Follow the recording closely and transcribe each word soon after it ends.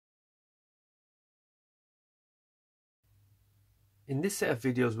In this set of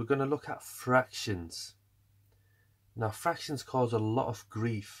videos, we're going to look at fractions. Now, fractions cause a lot of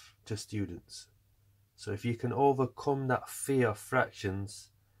grief to students. So if you can overcome that fear of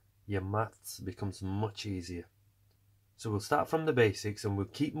fractions, your maths becomes much easier. So we'll start from the basics and we'll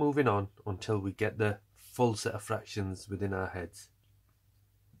keep moving on until we get the full set of fractions within our heads.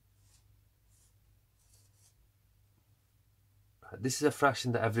 This is a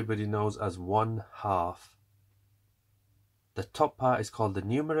fraction that everybody knows as 1/2. The top part is called the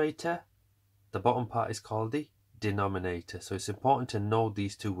numerator, the bottom part is called the denominator. So it's important to know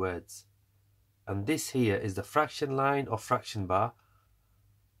these two words. And this here is the fraction line or fraction bar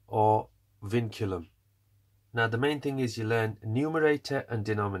or vinculum. Now the main thing is you learn numerator and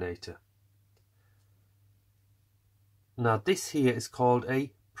denominator. Now this here is called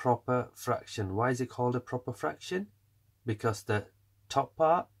a proper fraction. Why is it called a proper fraction? Because the top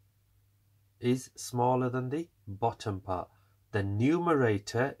part is smaller than the bottom part. The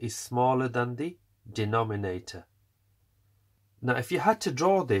numerator is smaller than the denominator. Now if you had to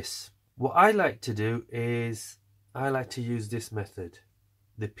draw this, what I like to do is I like to use this method,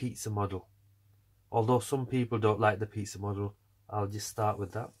 the pizza model. Although some people don't like the pizza model, I'll just start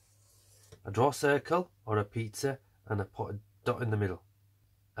with that. I draw a circle or a pizza and I put a dot in the middle.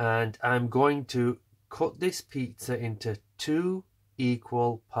 And I'm going to cut this pizza into 2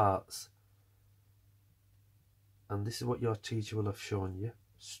 equal parts. And this is what your teacher will have shown you.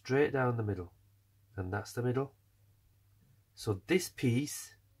 Straight down the middle. And that's the middle. So this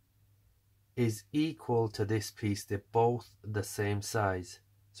piece is equal to this piece. They're both the same size.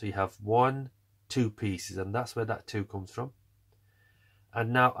 So you have 1, 2 pieces, and that's where that 2 comes from.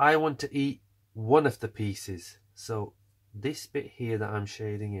 And now I want to eat one of the pieces. So this bit here that I'm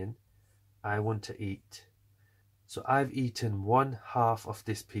shading in, I want to eat. So I've eaten 1/2 of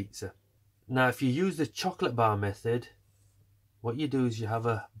this pizza. Now if you use the chocolate bar method, what you do is you have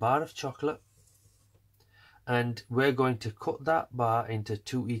a bar of chocolate and we're going to cut that bar into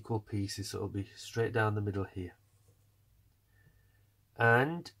 2 equal pieces, so it'll be straight down the middle here.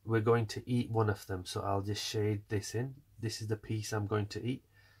 And we're going to eat one of them, so I'll just shade this in. This is the piece I'm going to eat.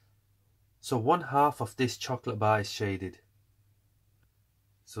 So 1/2 of this chocolate bar is shaded.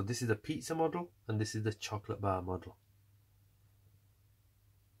 So this is the pizza model and this is the chocolate bar model.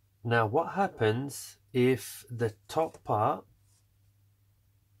 Now what happens if the top part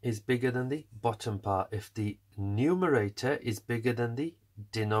is bigger than the bottom part, if the numerator is bigger than the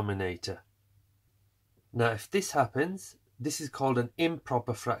denominator? Now if this happens, this is called an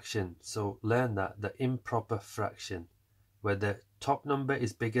improper fraction. So learn that, the improper fraction, where the top number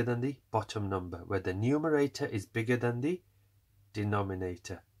is bigger than the bottom number, where the numerator is bigger than the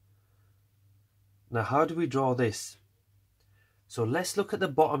denominator. Now how do we draw this? So let's look at the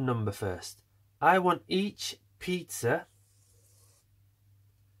bottom number first. I want each pizza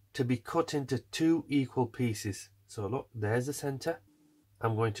to be cut into 2 equal pieces. So look, there's the center.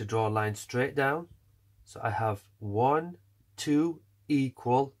 I'm going to draw a line straight down. So I have 1, 2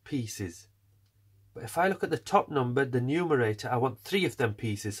 equal pieces. But if I look at the top number, the numerator, I want 3 of them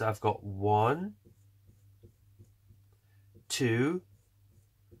pieces. So I've got 1, 2.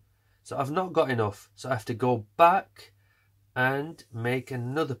 So I've not got enough. So I have to go back and make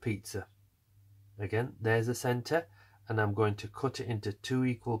another pizza. Again, there's the center. And I'm going to cut it into 2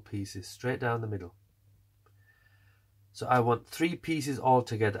 equal pieces, straight down the middle. So I want 3 pieces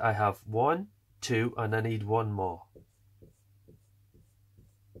altogether. I have 1, 2, and I need 1 more.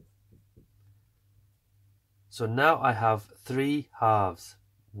 So now I have 3 halves.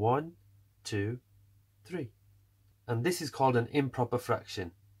 1, 2, 3. And this is called an improper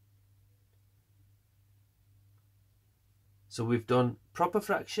fraction. So we've done proper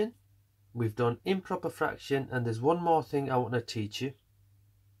fraction, we've done improper fraction, and there's one more thing I want to teach you.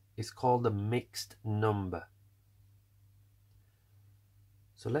 It's called the mixed number.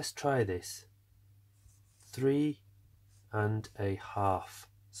 So let's try this. 3 1/2.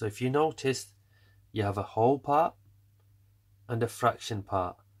 So if you notice, you have a whole part and a fraction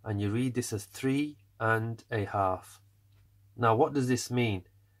part, and you read this as 3 1/2. Now what does this mean?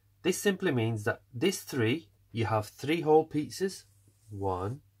 This simply means that this 3, you have 3 whole pieces.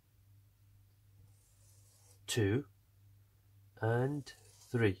 1, 2, and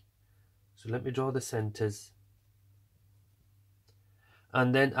 3. So let me draw the centers.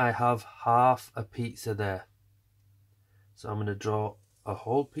 And then I have half a pizza there. So I'm going to draw a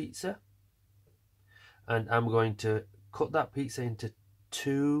whole pizza. And I'm going to cut that pizza into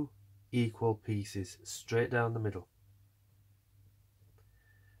 2 equal pieces, straight down the middle.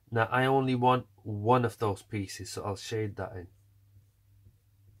 Now I only want 1 of those pieces, so I'll shade that in.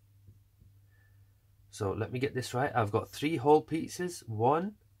 So let me get this right. I've got 3 whole pieces.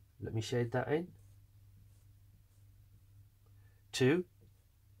 1, let me shade that in. 2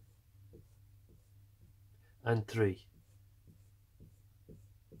 and 3.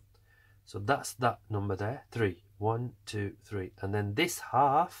 So that's that number there, 3. 1, 2, 3. And then this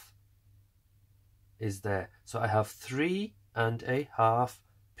half is there. So I have 3 and a half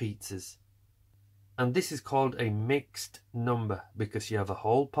pizzas. And this is called a mixed number because you have a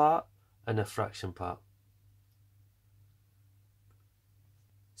whole part and a fraction part.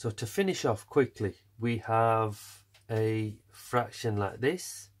 So to finish off quickly, we have a fraction like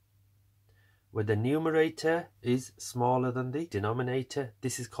this, where the numerator is smaller than the denominator.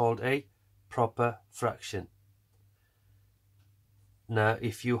 This is called a proper fraction. Now,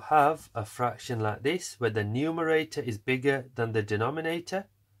 if you have a fraction like this, where the numerator is bigger than the denominator,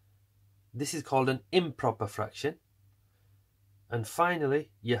 this is called an improper fraction. And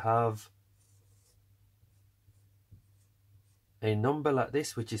finally, you have a number like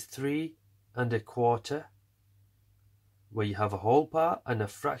this, which is 3 1/4, where you have a whole part and a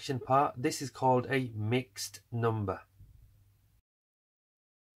fraction part. This is called a mixed number.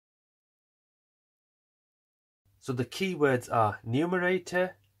 So the key words are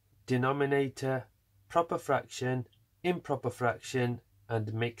numerator, denominator, proper fraction, improper fraction,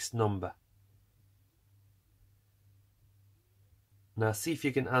 and mixed number. Now see if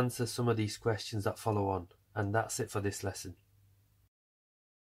you can answer some of these questions that follow on. And that's it for this lesson.